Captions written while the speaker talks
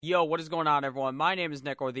Yo, what is going on, everyone? My name is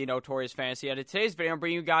Nick, or the Notorious Fantasy, and in today's video, I'm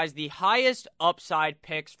bringing you guys the highest upside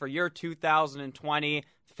picks for your 2020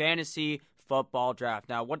 fantasy football draft.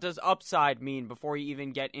 Now, what does upside mean before you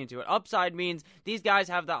even get into it? Upside means these guys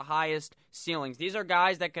have the highest ceilings. These are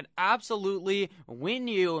guys that could absolutely win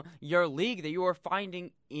you your league that you are finding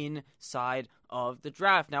inside of the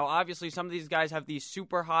draft. Now, obviously, some of these guys have these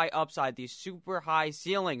super high upside, these super high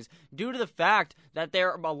ceilings, due to the fact that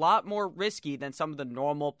they're a lot more risky than some of the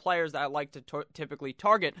normal players that I like to typically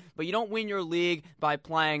target. But you don't win your league by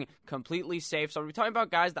playing completely safe. So we're talking about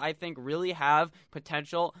guys that I think really have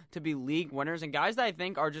potential to be league winners, and guys that I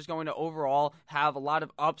think are just going to overall have a lot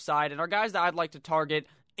of upside, and are guys that I'd like to target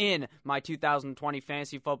in my 2020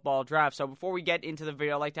 fantasy football draft. So before we get into the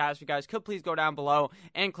video, I'd like to ask you guys, could please go down below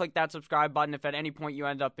and click that subscribe button if at any point you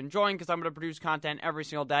end up enjoying, because I'm going to produce content every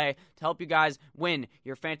single day to help you guys win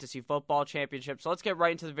your fantasy football championship. So let's get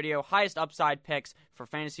right into the video. Highest upside picks for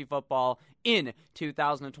fantasy football in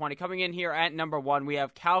 2020. Coming in here at number 1, we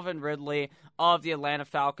have Calvin Ridley of the Atlanta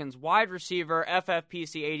Falcons, wide receiver,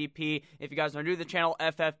 FFPC ADP. If you guys are new to the channel,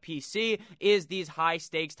 FFPC is these high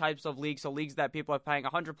stakes types of leagues, so leagues that people are paying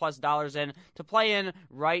 $100+ in to play in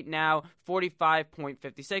right now. 45.56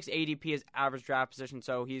 ADP is average draft position,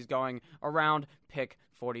 so he's going around pick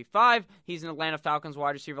 45. He's an Atlanta Falcons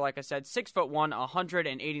wide receiver, like I said, 6'1",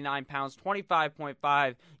 189 pounds,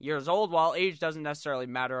 25.5 years old. While age doesn't necessarily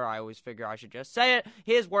matter, I always figure I should just say it.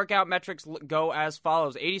 His workout metrics go as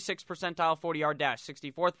follows: 86th percentile 40-yard dash,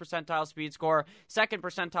 64th percentile speed score, 2nd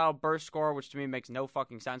percentile burst score, which to me makes no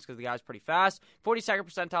fucking sense because the guy's pretty fast, 42nd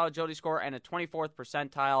percentile agility score, and a 24th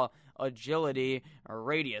percentile agility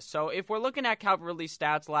radius. So if we're looking at Calvin Ridley's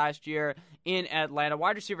stats last year in Atlanta,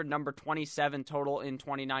 wide receiver number 27 total in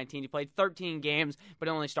 2019. He played 13 games, but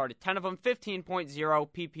only started 10 of them. 15.0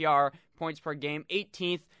 PPR points per game,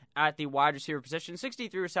 18th at the wide receiver position,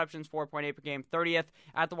 63 receptions, 4.8 per game, 30th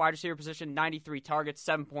at the wide receiver position, 93 targets,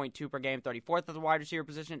 7.2 per game, 34th at the wide receiver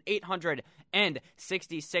position,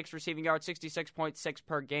 866 receiving yards, 66.6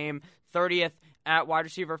 per game, 30th at wide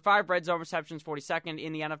receiver, 5 red zone receptions, 42nd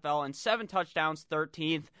in the NFL, and 7 touchdowns,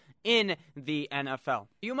 13th in the NFL.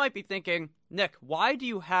 You might be thinking, Nick, why do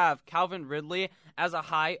you have Calvin Ridley as a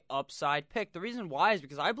high upside pick? The reason why is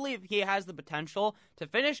because I believe he has the potential to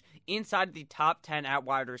finish inside of the top 10 at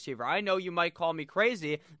wide receiver. I know you might call me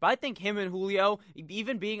crazy, but I think him and Julio,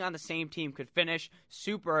 even being on the same team, could finish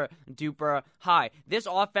super duper high. This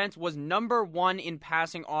offense was number 1 in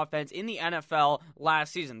passing offense in the NFL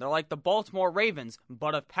last season. They're like the Baltimore Ravens,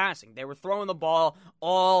 but of passing. They were throwing the ball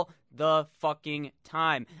all the fucking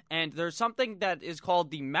time. And there's something that is called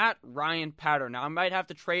the Matt Ryan pattern. Now, I might have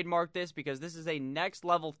to trademark this because this is a next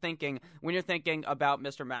level thinking when you're thinking about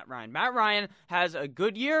Mr. Matt Ryan. Matt Ryan has a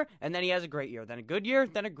good year, and then he has a great year. Then a good year,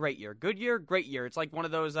 then a great year. Good year, great year. It's like one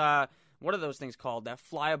of those, what are those things called that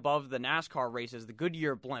fly above the NASCAR races? The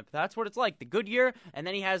Goodyear blimp. That's what it's like. The good year, and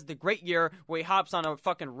then he has the great year where he hops on a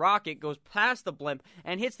fucking rocket, goes past the blimp,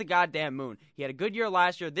 and hits the goddamn moon. He had a good year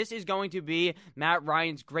last year. This is going to be Matt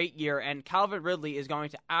Ryan's great year, and Calvin Ridley is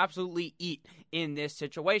going to absolutely eat in this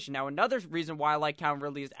situation. Now, another reason why I like Calvin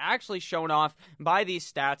Ridley is actually shown off by these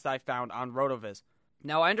stats that I found on RotoViz.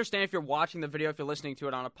 Now, I understand if you're watching the video, if you're listening to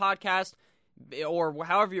it on a podcast, or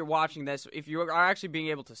however you're watching this, if you are actually being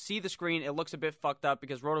able to see the screen, it looks a bit fucked up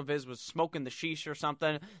because RotoViz was smoking the sheesh or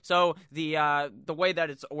something. So the way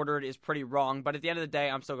that it's ordered is pretty wrong, but at the end of the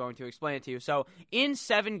day, I'm still going to explain it to you. So in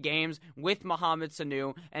 7 games with Mohamed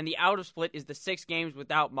Sanu, and the out of split is the 6 games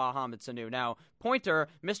without Mohamed Sanu. Now, pointer,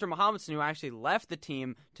 Mr. Mohamed Sanu actually left the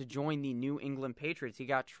team to join the New England Patriots. He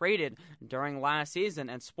got traded during last season,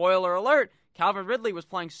 and spoiler alert, Calvin Ridley was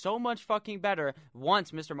playing so much fucking better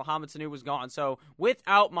once Mr. Mohamed Sanu was gone. So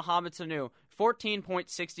without Mohamed Sanu,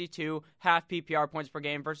 14.62 half PPR points per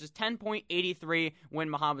game versus 10.83 when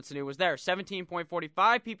Mohamed Sanu was there. 17.45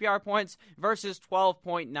 PPR points versus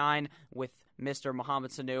 12.9 with Mr.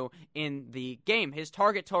 Mohamed Sanu in the game. His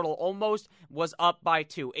target total almost was up by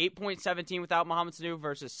 2. 8.17 without Mohamed Sanu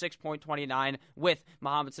versus 6.29 with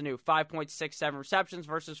Mohamed Sanu. 5.67 receptions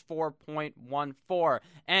versus 4.14.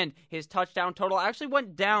 And his touchdown total actually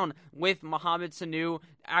went down with Mohamed Sanu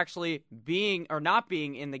actually being or not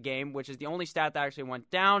being in the game, which is the only stat that actually went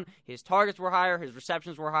down. His targets were higher, his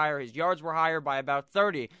receptions were higher, his yards were higher by about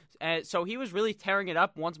 30. So he was really tearing it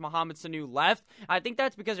up once Mohamed Sanu left. I think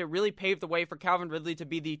that's because it really paved the way for Calvin Ridley to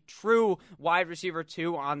be the true wide receiver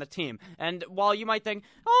 2 on the team. And while you might think,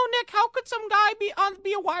 oh, Nick, how could some guy be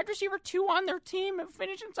a wide receiver 2 on their team and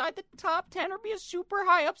finish inside the top 10 or be a super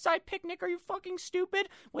high upside pick, Nick? Are you fucking stupid?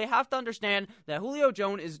 Well, you have to understand that Julio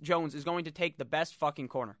Jones is going to take the best fucking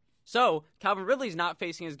corner. So, Calvin Ridley's not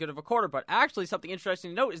facing as good of a corner, but actually something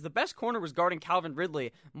interesting to note is the best corner was guarding Calvin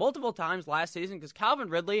Ridley multiple times last season because Calvin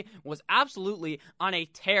Ridley was absolutely on a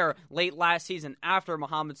tear late last season after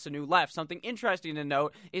Mohamed Sanu left. Something interesting to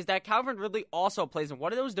note is that Calvin Ridley also plays in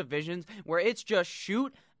one of those divisions where it's just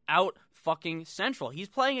shoot out fucking central. He's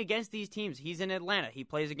playing against these teams. He's in Atlanta. He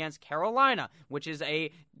plays against Carolina, which is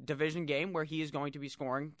a division game where he is going to be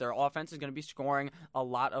scoring. Their offense is going to be scoring a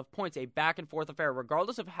lot of points. A back and forth affair.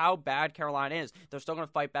 Regardless of how bad Carolina is, they're still going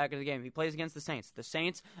to fight back in the game. He plays against the Saints. The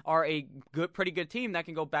Saints are a pretty good team that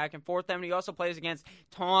can go back and forth. And he also plays against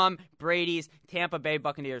Tom Brady's Tampa Bay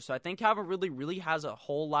Buccaneers. So I think Calvin Ridley really has a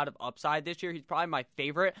whole lot of upside this year. He's probably my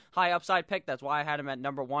favorite high upside pick. That's why I had him at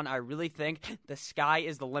number 1. I really think the sky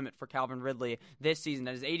is the limit for Calvin Ridley this season,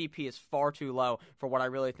 and his ADP is far too low for what I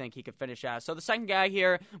really think he could finish as. So the second guy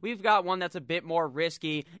here, we've got one that's a bit more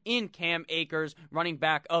risky in Cam Akers, running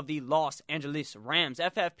back of the Los Angeles Rams.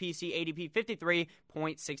 FFPC ADP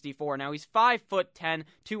 53.64. Now he's 5'10",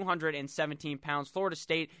 217 pounds, Florida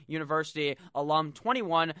State University alum,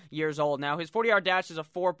 21 years old. Now his 40-yard dash is a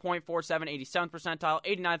 4.47, 87th percentile,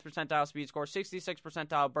 89th percentile speed score, 66th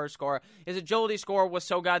percentile burst score. His agility score was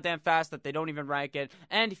so goddamn fast that they don't even rank it,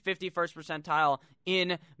 and 51st percentile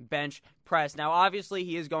in bench press. Now, obviously,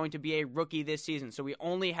 he is going to be a rookie this season, so we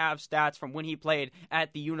only have stats from when he played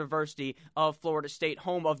at the University of Florida State,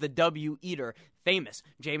 home of the W-Eater, famous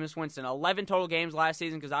Jameis Winston. 11 total games last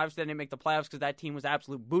season because obviously they didn't make the playoffs because that team was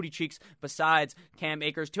absolute booty cheeks besides Cam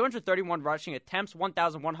Akers. 231 rushing attempts,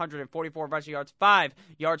 1,144 rushing yards, 5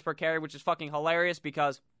 yards per carry, which is fucking hilarious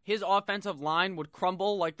because his offensive line would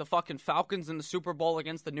crumble like the fucking Falcons in the Super Bowl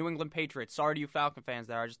against the New England Patriots. Sorry to you Falcon fans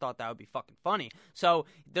there. I just thought that would be fucking funny. So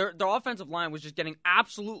their offensive line was just getting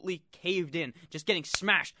absolutely caved in, just getting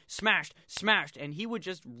smashed, and he would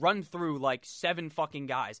just run through like 7 fucking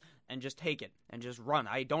guys and just take it and just run.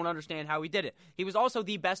 I don't understand how he did it. He was also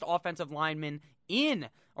the best offensive lineman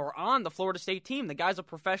on the Florida State team. The guy's a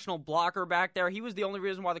professional blocker back there. He was the only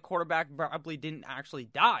reason why the quarterback probably didn't actually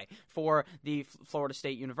die for the Florida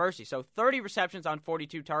State University. So 30 receptions on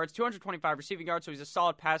 42 targets, 225 receiving yards, so he's a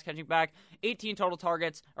solid pass catching back, 18 total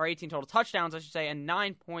touchdowns, I should say, and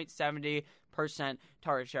 9.70%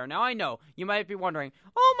 target share. Now, I know you might be wondering,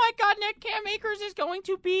 oh my God, Nick, Cam Akers is going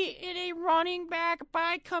to be in a running back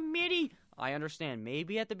by committee. I understand.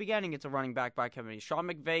 Maybe at the beginning it's a running back by committee. Sean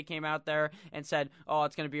McVay came out there and said, oh,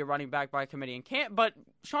 it's going to be a running back by committee. But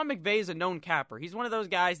Sean McVay is a known capper. He's one of those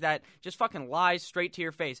guys that just fucking lies straight to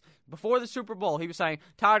your face. Before the Super Bowl, he was saying,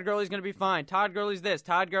 Todd Gurley's going to be fine. Todd Gurley's this.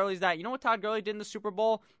 Todd Gurley's that. You know what Todd Gurley did in the Super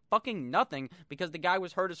Bowl? Fucking nothing, because the guy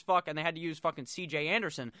was hurt as fuck and they had to use fucking C.J.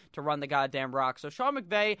 Anderson to run the goddamn rock. So Sean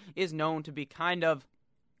McVay is known to be kind of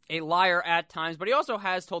a liar at times, but he also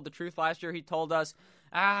has told the truth. Last year he told us,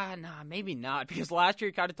 maybe not, because last year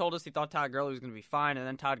he kind of told us he thought Todd Gurley was going to be fine, and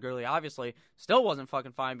then Todd Gurley obviously still wasn't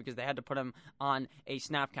fucking fine because they had to put him on a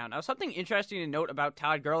snap count. Now, something interesting to note about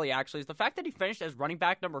Todd Gurley, actually, is the fact that he finished as running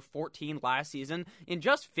back number 14 last season in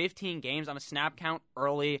just 15 games on a snap count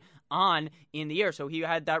early on in the year. So he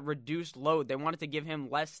had that reduced load. They wanted to give him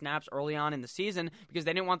less snaps early on in the season because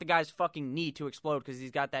they didn't want the guy's fucking knee to explode because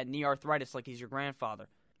he's got that knee arthritis like he's your grandfather.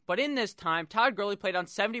 But in this time, Todd Gurley played on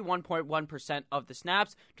 71.1% of the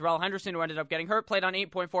snaps. Darrell Henderson, who ended up getting hurt, played on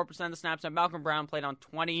 8.4% of the snaps, and Malcolm Brown played on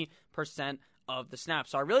 20% of the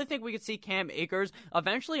snaps. So I really think we could see Cam Akers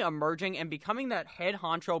eventually emerging and becoming that head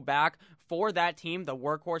honcho back for that team, the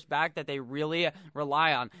workhorse back that they really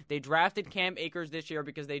rely on. They drafted Cam Akers this year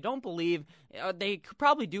because they don't believe, they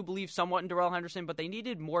probably do believe somewhat in Darrell Henderson, but they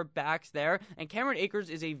needed more backs there, and Cameron Akers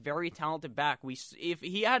is a very talented back.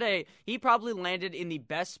 He probably landed in the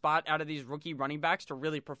best spot out of these rookie running backs to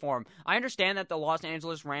really perform. I understand that the Los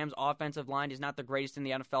Angeles Rams offensive line is not the greatest in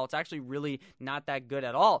the NFL. It's actually really not that good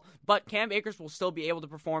at all, but Cam Akers will still be able to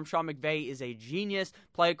perform. Sean McVay is a genius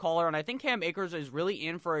play caller, and I think Cam Akers is really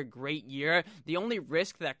in for a great year. The only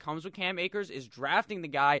risk that comes with Cam Akers is drafting the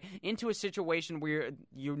guy into a situation where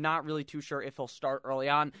you're not really too sure if he'll start early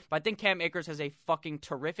on. But I think Cam Akers has a fucking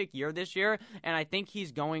terrific year this year, and I think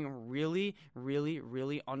he's going really, really,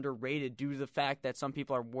 really underrated due to the fact that some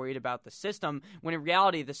people are worried about the system, when in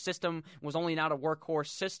reality the system was only not a workhorse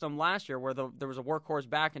system last year where there was a workhorse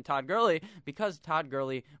back in Todd Gurley because Todd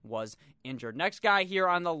Gurley was injured. Next guy here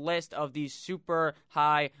on the list of these super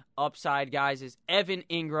high upside guys is Evan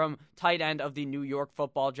Ingram, tight end of the New York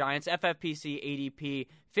Football Giants. FFPC ADP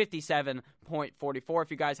 57.44.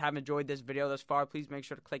 If you guys have enjoyed this video thus far, please make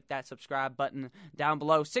sure to click that subscribe button down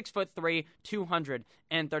below. 6'3",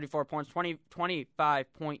 234 points,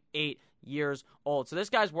 25.8 years old. So this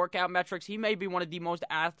guy's workout metrics, he may be one of the most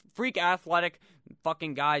freak athletic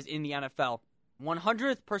fucking guys in the NFL.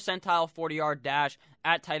 100th percentile 40-yard dash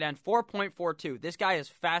at tight end, 4.42. This guy is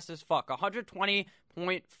fast as fuck.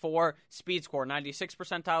 120.4 speed score, 96th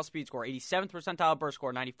percentile speed score, 87th percentile burst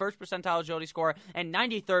score, 91st percentile agility score, and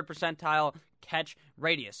 93rd percentile catch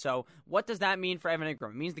radius. So what does that mean for Evan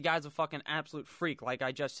Engram? It means the guy's a fucking absolute freak, like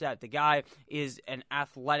I just said. The guy is an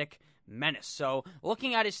athletic menace. So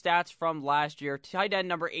looking at his stats from last year, tight end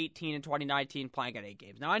number 18 in 2019, playing at 8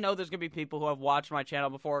 games. Now I know there's going to be people who have watched my channel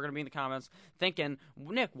before are going to be in the comments thinking,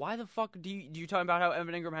 Nick, why the fuck do you talk about how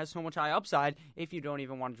Evan Engram has so much high upside if you don't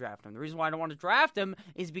even want to draft him? The reason why I don't want to draft him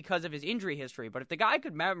is because of his injury history. But if the guy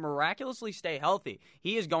could miraculously stay healthy,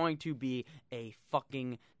 he is going to be a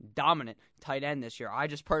fucking dominant tight end this year. I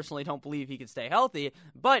just personally don't believe he could stay healthy.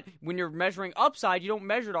 But when you're measuring upside, you don't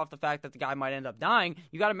measure it off the fact that the guy might end up dying.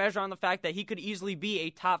 You got to measure on the fact that he could easily be a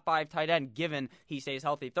top 5 tight end given he stays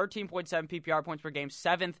healthy. 13.7 PPR points per game,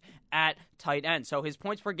 7th at tight end. So his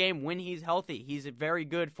points per game when he's healthy, he's very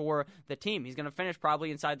good for the team. He's going to finish probably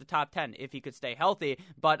inside the top 10 if he could stay healthy.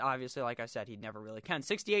 But obviously, like I said, he never really can.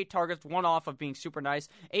 68 targets, one off of being super nice.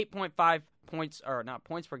 8.5 points, or not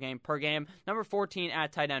points per game, Number 14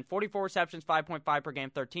 at tight end. 44 receptions, 5.5 per game.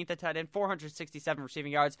 13th at tight end. 467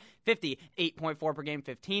 receiving yards. 58.4 per game.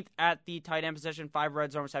 15th at the tight end position. 5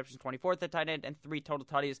 red zone receptions. 24th at tight end. And 3 total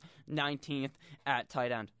tutties. 19th at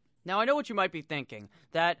tight end. Now, I know what you might be thinking,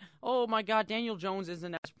 that, oh my god, Daniel Jones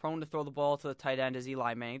isn't as prone to throw the ball to the tight end as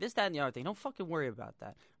Eli Manning. This, that, and the other thing. Don't fucking worry about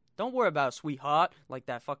that. Don't worry about sweetheart, like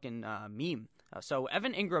that fucking meme. So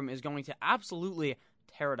Evan Engram is going to absolutely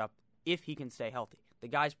tear it up if he can stay healthy. The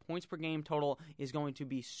guy's points per game total is going to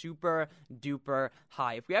be super duper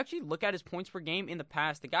high. If we actually look at his points per game in the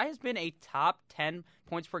past, the guy has been a top 10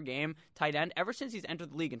 points per game tight end ever since he's entered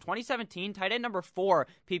the league. In 2017, tight end number 4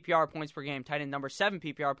 PPR points per game, tight end number 7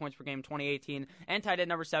 PPR points per game in 2018, and tight end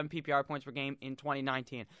number 7 PPR points per game in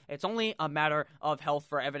 2019. It's only a matter of health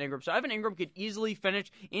for Evan Engram. So Evan Engram could easily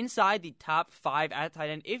finish inside the top 5 at tight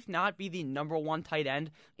end, if not be the number 1 tight end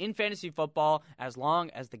in fantasy football, as long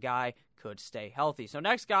as the guy could stay healthy. So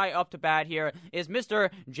next guy up to bat here is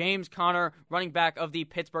Mr. James Conner, running back of the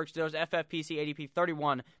Pittsburgh Steelers, FFPC ADP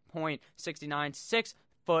 31.69,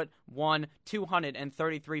 6'1",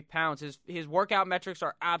 233 pounds. His workout metrics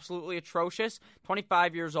are absolutely atrocious.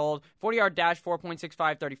 25 years old, 40-yard dash,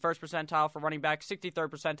 4.65, 31st percentile for running back, 63rd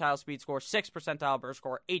percentile speed score, 6th percentile burst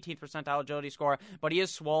score, 18th percentile agility score, but he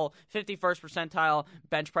is swole. 51st percentile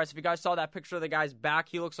bench press. If you guys saw that picture of the guy's back,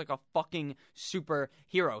 he looks like a fucking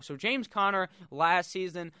superhero. So James Conner last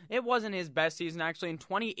season, it wasn't his best season actually. In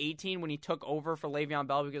 2018 when he took over for Le'Veon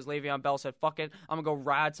Bell, because Le'Veon Bell said, fuck it, I'm gonna go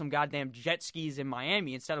ride some goddamn jet skis in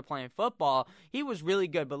Miami instead of playing football, he was really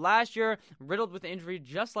good. But last year, riddled with injury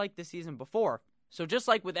just like the season before. So just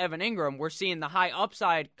like with Evan Engram, we're seeing the high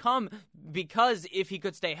upside come because if he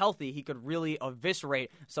could stay healthy, he could really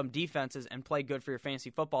eviscerate some defenses and play good for your fantasy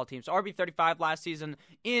football team. So RB35 last season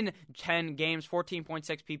in 10 games, 14.6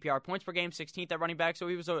 PPR points per game, 16th at running back. So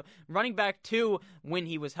he was a running back 2 when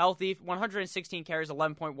he was healthy. 116 carries,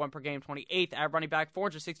 11.1 per game, 28th at running back,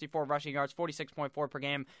 464 rushing yards, 46.4 per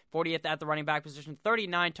game, 40th at the running back position,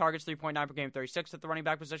 39 targets, 3.9 per game, 36th at the running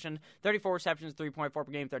back position, 34 receptions, 3.4 per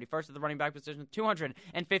game, 31st at the running back position,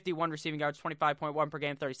 251 receiving yards, 25.1 per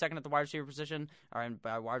game, 32nd at the wide receiver position. Or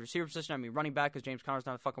by wide receiver position, I mean running back, because James Conner's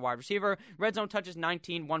not a fucking wide receiver. Red zone touches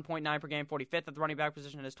 19, 1.9 per game, 45th at the running back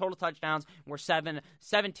position. And his total touchdowns were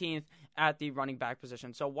 17th at the running back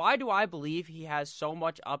position. So why do I believe he has so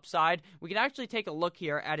much upside? We can actually take a look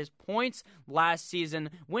here at his points last season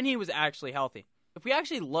when he was actually healthy. If we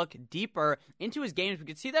actually look deeper into his games, we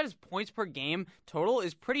can see that his points per game total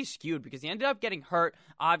is pretty skewed because he ended up getting hurt,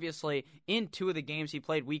 obviously, in 2 of the games he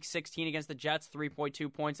played. Week 16 against the Jets,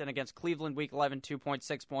 3.2 points, and against Cleveland, Week 11,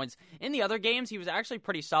 2.6 points. In the other games, he was actually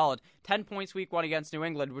pretty solid. 10 points Week 1 against New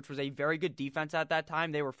England, which was a very good defense at that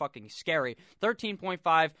time. They were fucking scary.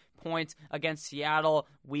 13.5 points against Seattle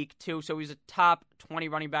Week 2, so he's a top 20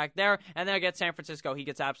 running back there. And then against San Francisco, he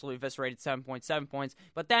gets absolutely eviscerated, 7.7 points.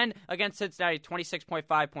 But then against Cincinnati,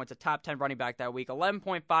 26.5 points, a top 10 running back that week.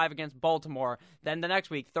 11.5 against Baltimore. Then the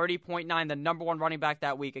next week, 30.9, the number 1 running back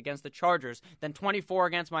that week against the Chargers. Then 24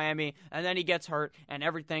 against Miami, and then he gets hurt, and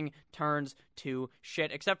everything turns to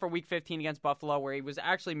shit, except for Week 15 against Buffalo, where he was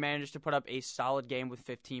actually managed to put up a solid game with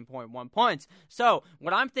 15.1 points. So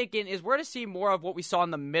what I'm thinking is we're to see more of what we saw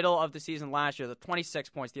in the middle of the season last year, the 26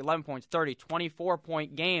 points, the 11 points, 30,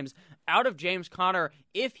 24-point games out of James Conner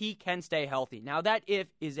if he can stay healthy. Now, that if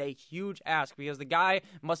is a huge ask because the guy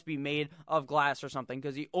must be made of glass or something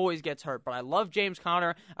because he always gets hurt. But I love James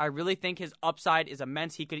Conner. I really think his upside is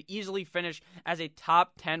immense. He could easily finish as a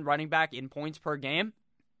top 10 running back in points per game.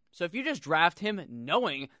 So if you just draft him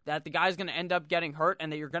knowing that the guy's going to end up getting hurt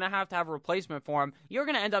and that you're going to have a replacement for him, you're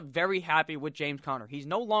going to end up very happy with James Conner. He's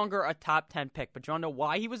no longer a top 10 pick. But you want to know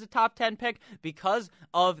why he was a top 10 pick? Because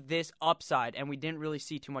of this upside. And we didn't really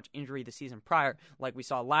see too much injury the season prior like we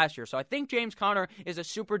saw last year. So I think James Conner is a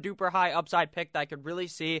super duper high upside pick that I could really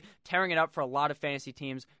see tearing it up for a lot of fantasy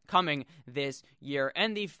teams coming this year.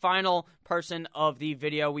 And the final person of the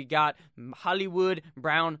video, we got Hollywood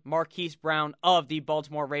Brown, Marquise Brown of the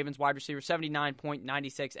Baltimore Ravens, wide receiver,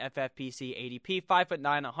 79.96 FFPC ADP, 5'9",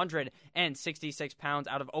 166 pounds,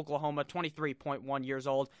 out of Oklahoma, 23.1 years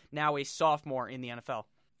old, now a sophomore in the NFL.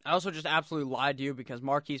 I also just absolutely lied to you because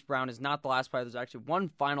Marquise Brown is not the last player. There's actually one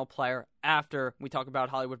final player after we talk about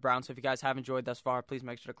Hollywood Brown. So if you guys have enjoyed thus far, please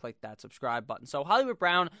make sure to click that subscribe button. So Hollywood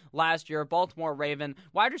Brown last year, Baltimore Raven,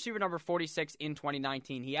 wide receiver number 46 in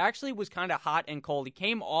 2019. He actually was kind of hot and cold. He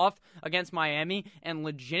came off against Miami, and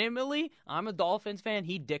legitimately, I'm a Dolphins fan,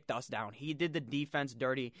 he dicked us down. He did the defense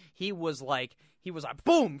dirty. He was like,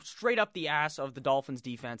 boom, straight up the ass of the Dolphins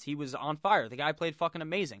defense. He was on fire. The guy played fucking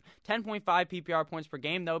amazing. 10.5 PPR points per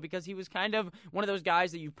game, though, because he was kind of one of those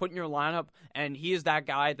guys that you put in your lineup, and he is that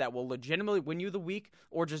guy that will legitimately win you the week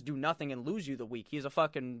or just do nothing and lose you the week. He's a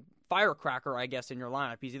fucking firecracker, I guess, in your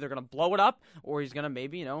lineup. He's either going to blow it up or he's going to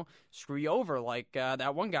maybe, screw you over like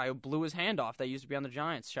that one guy who blew his hand off that used to be on the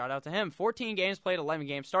Giants. Shout out to him. 14 games played, 11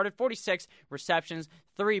 games started, 46 receptions,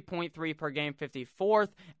 3.3 per game, 54th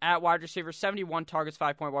at wide receiver, 71 targets,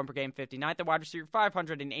 5.1 per game, 59th at wide receiver,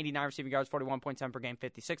 589 receiving yards, 41.7 per game,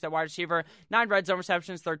 56th at wide receiver, 9 red zone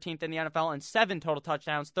receptions, 13th in the NFL, and 7 total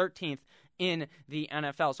touchdowns, 13th in the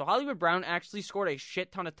NFL. So Hollywood Brown actually scored a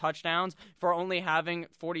shit ton of touchdowns for only having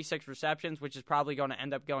 46 receptions, which is probably going to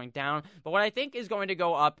end up going down. But what I think is going to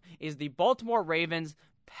go up is the Baltimore Ravens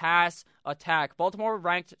pass attack. Baltimore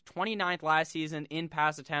ranked 29th last season in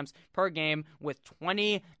pass attempts per game with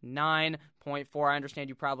 29.4. I understand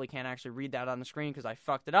you probably can't actually read that on the screen because I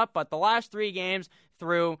fucked it up, but the last 3 games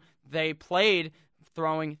through, they played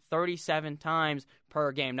throwing 37 times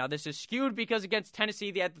per game. Now, this is skewed because against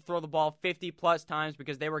Tennessee, they had to throw the ball 50-plus times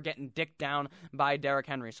because they were getting dicked down by Derrick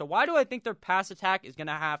Henry. So why do I think their pass attack is going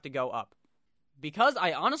to have to go up? Because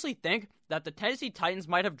I honestly think that the Tennessee Titans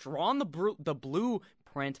might have drawn the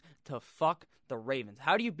blueprint to fuck the Ravens.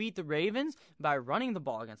 How do you beat the Ravens? By running the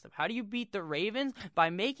ball against them. How do you beat the Ravens? By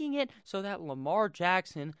making it so that Lamar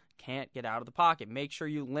Jackson can't get out of the pocket. Make sure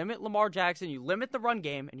you limit Lamar Jackson, you limit the run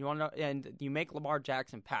game, and you make Lamar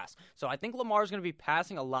Jackson pass. So I think Lamar is going to be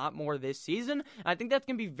passing a lot more this season. I think that's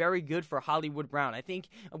going to be very good for Hollywood Brown. I think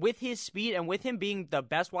with his speed and with him being the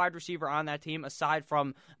best wide receiver on that team, aside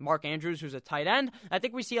from Mark Andrews, who's a tight end, I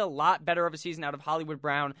think we see a lot better of a season out of Hollywood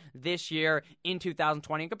Brown this year in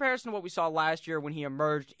 2020 in comparison to what we saw last year when he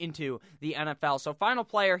emerged into the NFL. So final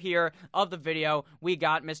player here of the video, we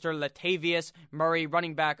got Mr. Latavius Murray,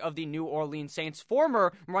 running back of the New Orleans Saints,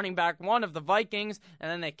 former running back 1 of the Vikings,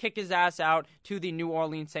 and then they kick his ass out to the New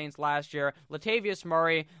Orleans Saints last year. Latavius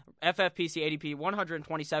Murray, FFPC ADP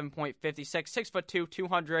 127.56, 6'2",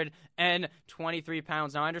 223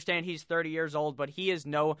 pounds. Now, I understand he's 30 years old, but he is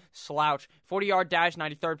no slouch. 40-yard dash,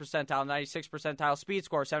 93rd percentile, 96th percentile speed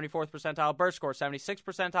score, 74th percentile burst score, 76th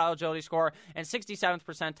percentile agility score, and 67th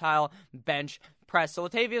percentile bench press. So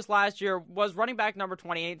Latavius last year was running back number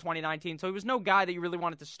 28 in 2019, so he was no guy that you really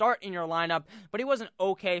wanted to start in your lineup, but he was an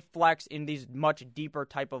okay flex in these much deeper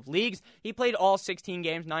type of leagues. He played all 16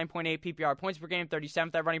 games, 9.8 PPR points per game,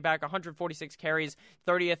 37th at running back, 146 carries,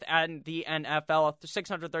 30th at the NFL,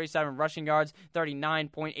 637 rushing yards,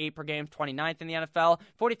 39.8 per game, 29th in the NFL,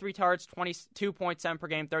 43 targets, 22.7 per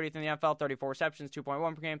game, 30th in the NFL, 34 receptions,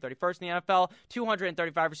 2.1 per game, 31st in the NFL,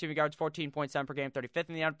 235 receiving yards, 14.7 per game, 35th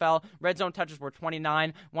in the NFL. Red zone touches were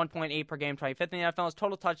 29, 1.8 per game, 25th in the NFL. His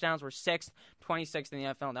total touchdowns were 6th, 26th in the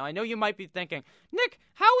NFL. Now, I know you might be thinking, Nick,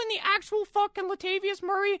 how in the actual fuck can Latavius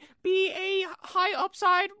Murray be a high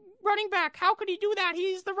upside running back? How could he do that?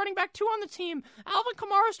 He's the running back 2 on the team. Alvin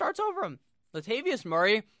Kamara starts over him. Latavius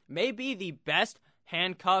Murray may be the best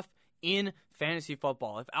handcuff in fantasy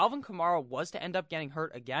football. If Alvin Kamara was to end up getting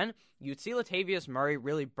hurt again, you'd see Latavius Murray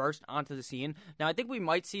really burst onto the scene. Now, I think we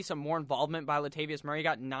might see some more involvement by Latavius Murray. He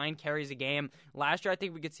got 9 carries a game last year. I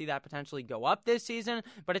think we could see that potentially go up this season.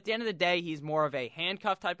 But at the end of the day, he's more of a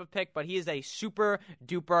handcuff type of pick, but he is a super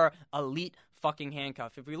duper elite fucking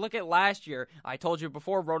handcuff. If we look at last year, I told you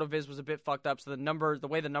before, RotoViz was a bit fucked up, so the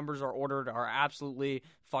way the numbers are ordered are absolutely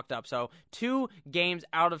fucked up. So 2 games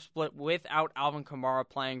out of split without Alvin Kamara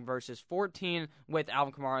playing versus 14 with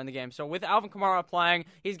Alvin Kamara in the game. So with Alvin Kamara playing,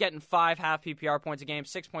 he's getting 5 half PPR points a game,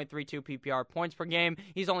 6.32 PPR points per game.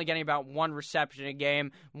 He's only getting about 1 reception a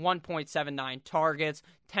game, 1.79 targets,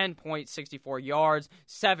 10.64 yards,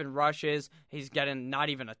 7 rushes. He's getting not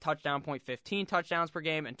even a touchdown, 0.15 touchdowns per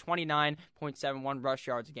game, and 29.71 rush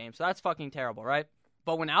yards a game. So that's fucking terrible, right?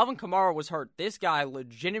 But when Alvin Kamara was hurt, this guy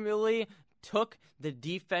legitimately took the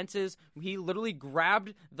defenses. He literally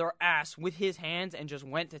grabbed their ass with his hands and just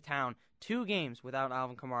went to town. 2 games without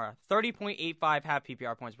Alvin Kamara. 30.85 half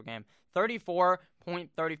PPR points per game. 34.35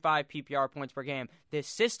 PPR points per game. This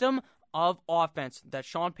system of offense that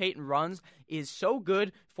Sean Payton runs is so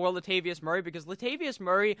good for Latavius Murray because Latavius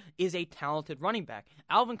Murray is a talented running back.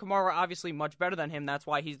 Alvin Kamara obviously much better than him. That's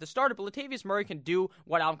why he's the starter. But Latavius Murray can do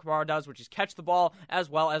what Alvin Kamara does, which is catch the ball as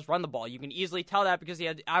well as run the ball. You can easily tell that because he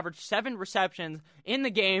had averaged 7 receptions in the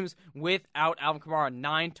games without Alvin Kamara.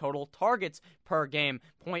 9 total targets per game.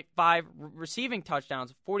 0.5 receiving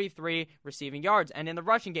touchdowns, 43 receiving yards. And in the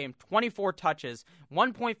rushing game, 24 touches,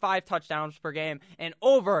 1.5 touchdowns per game, and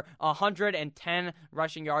over 110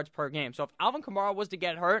 rushing yards per game. So if Alvin Kamara was to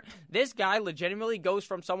get hurt, this guy legitimately goes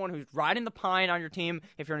from someone who's riding the pine on your team.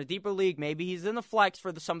 If you're in a deeper league, maybe he's in the flex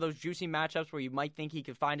for some of those juicy matchups where you might think he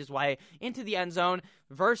could find his way into the end zone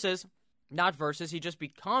he just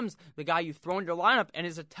becomes the guy you throw in your lineup and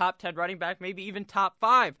is a top 10 running back, maybe even top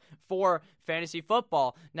 5 for fantasy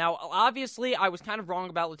football. Now, obviously, I was kind of wrong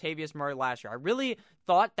about Latavius Murray last year. I really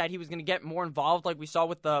thought that he was going to get more involved like we saw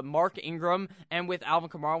with Mark Ingram and with Alvin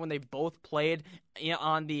Kamara when they both played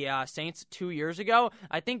on the Saints 2 years ago.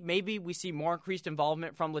 I think maybe we see more increased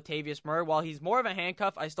involvement from Latavius Murray. While he's more of a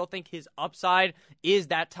handcuff, I still think his upside is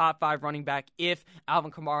that top 5 running back if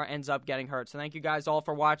Alvin Kamara ends up getting hurt. So thank you guys all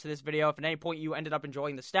for watching this video. If at any point you ended up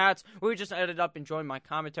enjoying the stats or you just ended up enjoying my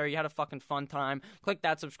commentary, you had a fucking fun time, click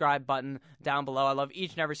that subscribe button down below. I love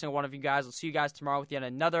each and every single one of you guys. I'll see you guys tomorrow with yet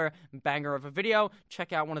another banger of a video.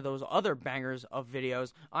 Check out one of those other bangers of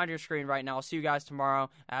videos on your screen right now. I'll see you guys tomorrow.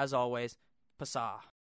 As always, Pasa.